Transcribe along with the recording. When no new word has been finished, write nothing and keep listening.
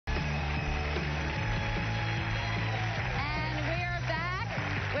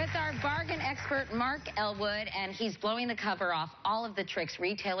expert, Mark Elwood, and he's blowing the cover off all of the tricks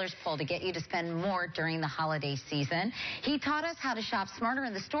retailers pull to get you to spend more during the holiday season. He taught us how to shop smarter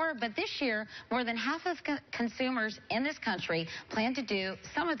in the store, but this year, more than half of consumers in this country plan to do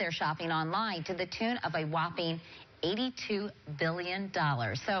some of their shopping online to the tune of a whopping $82 billion.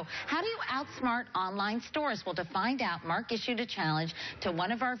 So how do you outsmart online stores? Well, to find out, Mark issued a challenge to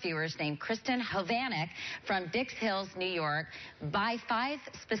one of our viewers named Kristen Hovanek from Dix Hills, New York. Buy 5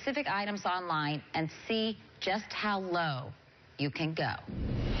 specific items online and see just how low you can go.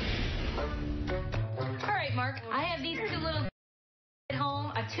 All right, Mark, I have these 2 little at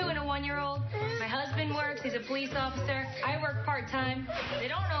home, a 2 and a 1-year-old. My husband works, he's a police officer. I work part-time. They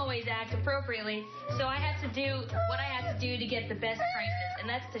don't always act appropriately, so I have to do what I have to do to get the best prices, and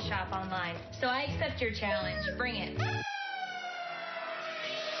that's to shop online. So I accept your challenge. Bring it.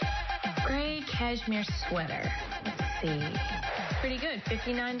 Gray cashmere sweater. Let's see. Pretty good.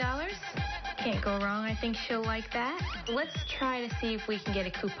 $59? Can't go wrong. I think she'll like that. Let's try to see if we can get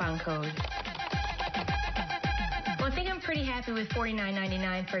a coupon code. Well, I think I'm pretty happy with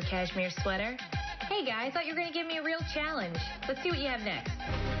 $49.99 for a cashmere sweater. Hey, guys, I thought you were going to give me a real challenge. Let's see what you have next.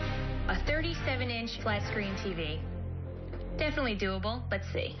 A 37-inch flat-screen TV. Definitely doable. Let's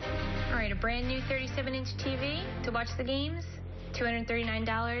see. All right, a brand-new 37-inch TV to watch the games.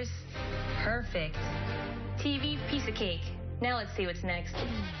 $239. Perfect. TV, piece of cake. Now let's see what's next.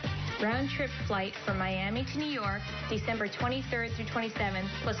 Round-trip flight from Miami to New York, December 23rd through 27th,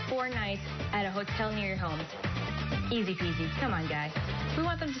 plus 4 nights at a hotel near your home. Easy peasy. Come on, guy. We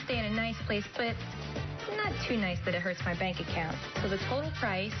want them to stay in a nice place, but not too nice that it hurts my bank account. So the total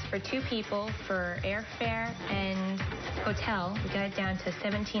price for 2 people for airfare and hotel, we got it down to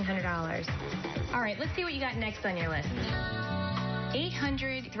 $1,700. All right, let's see what you got next on your list.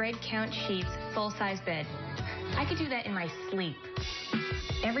 800 thread count sheets, full-size bed. I could do that in my sleep.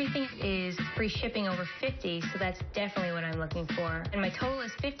 Everything is free shipping over $50, so that's definitely what I'm looking for. And my total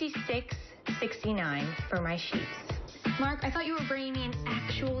is $56.69 for my sheets. Mark, I thought you were bringing me an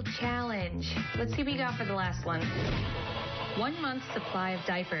actual challenge. Let's see what you got for the last one. 1 month's supply of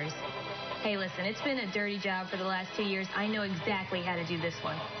diapers. Hey, listen, it's been a dirty job for the last 2 years. I know exactly how to do this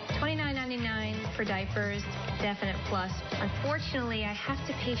one. $29.99 for diapers, definite plus. Unfortunately, I have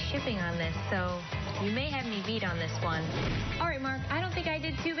to pay shipping on this, so you may have me beat on this one. All right, Mark, I don't think I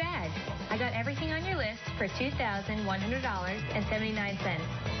did too bad. I got everything on your list for $2,100.79.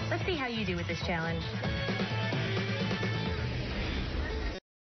 Let's see how you do with this challenge.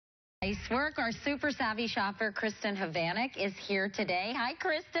 Nice work. Our super savvy shopper, Kristen Hovanek, is here today. Hi,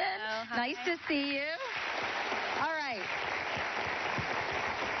 Kristen. Hello, hi. Nice to see you. All right.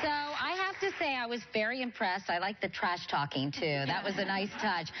 So I have to say I was very impressed. I like the trash talking, too. That was a nice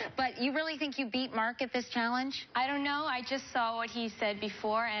touch. But you really think you beat Mark at this challenge? I don't know. I just saw what he said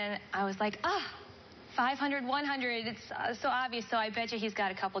before, and I was like, 500, 100. It's so obvious, so I bet you he's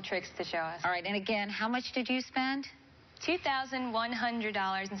got a couple tricks to show us. All right. And again, how much did you spend?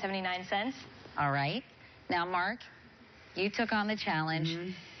 $2,100.79. All right. Now, Mark, you took on the challenge.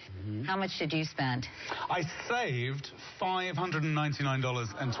 Mm-hmm. How much did you spend? I saved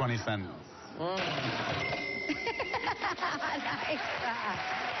 $599.20. Nice.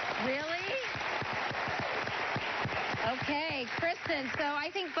 Really? Okay, Kristen, so I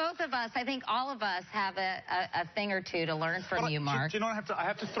think all of us have a thing or two to learn from you, Mark. Do you know what I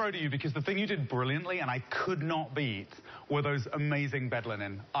have to throw to you, because the thing you did brilliantly and I could not beat were those amazing bed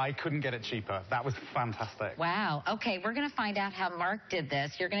linen. I couldn't get it cheaper. That was fantastic. Wow. Okay, we're going to find out how Mark did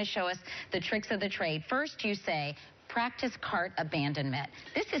this. You're going to show us the tricks of the trade. First, you say, practice cart abandonment.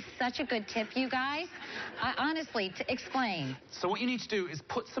 This is such a good tip, you guys. Honestly, to explain. So what you need to do is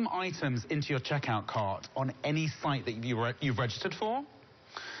put some items into your checkout cart on any site that you've registered for,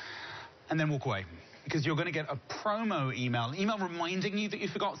 and then walk away. Because you're going to get a promo email reminding you that you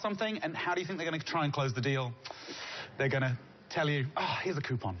forgot something, and how do you think they're going to try and close the deal? They're going to tell you, here's a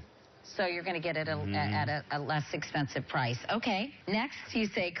coupon. So you're going to get it at a less expensive price. Okay. Next, you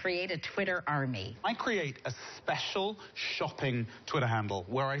say create a Twitter army. I create a special shopping Twitter handle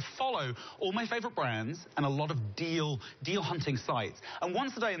where I follow all my favorite brands and a lot of deal hunting sites. And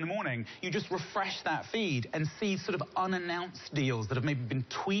once a day in the morning, you just refresh that feed and see sort of unannounced deals that have maybe been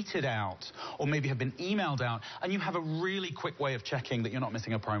tweeted out or maybe have been emailed out. And you have a really quick way of checking that you're not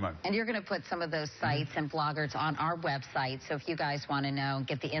missing a promo. And you're going to put some of those sites and bloggers on our website. So if you guys want to know,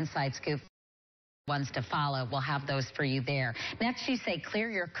 get the inside scoop, ones to follow, we'll have those for you there. Next, you say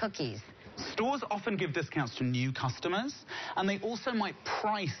clear your cookies. Stores often give discounts to new customers, and they also might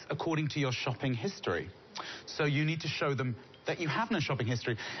price according to your shopping history. So you need to show them that you have no shopping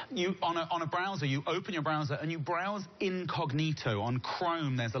history. You on a browser, you open your browser and you browse incognito on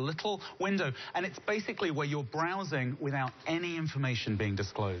Chrome. There's a little window, and it's basically where you're browsing without any information being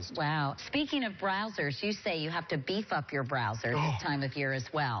disclosed. Wow. Speaking of browsers, you say you have to beef up your browser this time of year as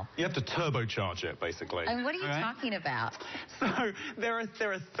well. You have to turbocharge it, basically. And what are you talking about? So there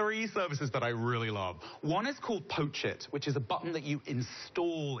are 3 services that I really love. One is called Poach It, which is a button that you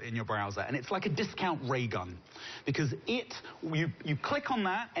install in your browser, and it's like a discount ray gun, because you click on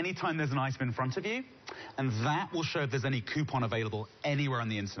that anytime there's an item in front of you, and that will show if there's any coupon available anywhere on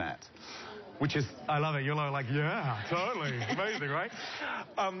the internet. Which is, I love it. You're like, yeah, totally. Amazing, right?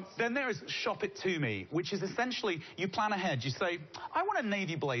 Then there is Shop It To Me, which is essentially, you plan ahead. You say, I want a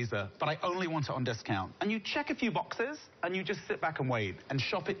navy blazer, but I only want it on discount. And you check a few boxes, and you just sit back and wait. And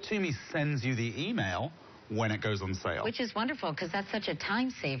Shop It To Me sends you the email when it goes on sale. Which is wonderful, because that's such a time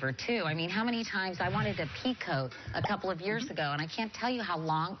saver, too. I mean, how many times I wanted a pea coat a couple of years ago, and I can't tell you how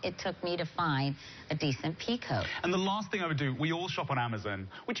long it took me to find a decent pea coat. And the last thing I would do, we all shop on Amazon,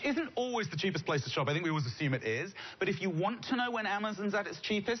 which isn't always the cheapest place to shop. I think we always assume it is. But if you want to know when Amazon's at its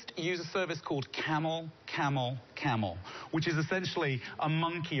cheapest, use a service called Camel, which is essentially a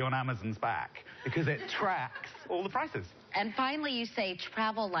monkey on Amazon's back, because it tracks all the prices. And finally, you say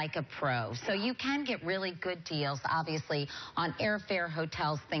travel like a pro. So you can get really good deals, obviously, on airfare,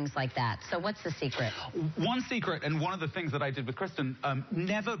 hotels, things like that. So what's the secret? One secret, and one of the things that I did with Kristen,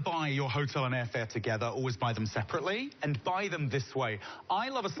 never buy your hotel and airfare together. Always buy them separately, and buy them this way. I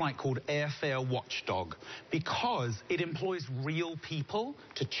love a site called Airfare Watchdog, because it employs real people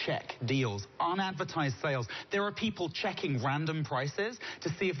to check deals, unadvertised sales. There are people checking random prices to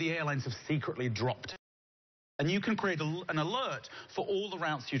see if the airlines have secretly dropped. And you can create an alert for all the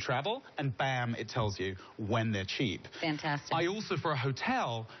routes you travel, and bam, it tells you when they're cheap. Fantastic. I also, for a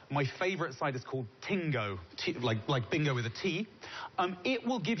hotel, my favorite site is called Tingo, like bingo with a T. It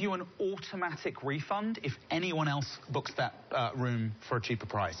will give you an automatic refund if anyone else books that room for a cheaper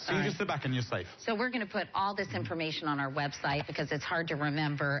price. So you just sit back and you're safe. So we're going to put all this information on our website, because it's hard to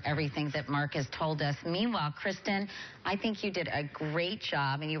remember everything that Mark has told us. Meanwhile, Kristen, I think you did a great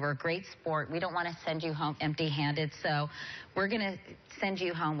job, and you were a great sport. We don't want to send you home empty-handed, so we're going to send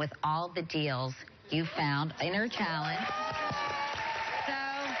you home with all the deals you found in our challenge. So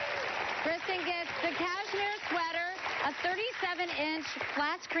Kristen gets the cashmere sweater, a 37-inch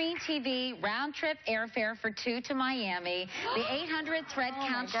flat-screen TV, round-trip airfare for 2 to Miami, the 800 thread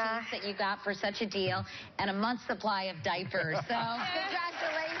count sheets that you got for such a deal, and a month's supply of diapers. So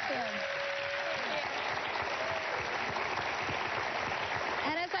congratulations.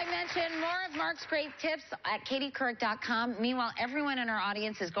 And as I mentioned, more of Mark's great tips at katiecouric.com. Meanwhile, everyone in our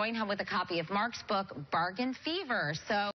audience is going home with a copy of Mark's book, Bargain Fever. So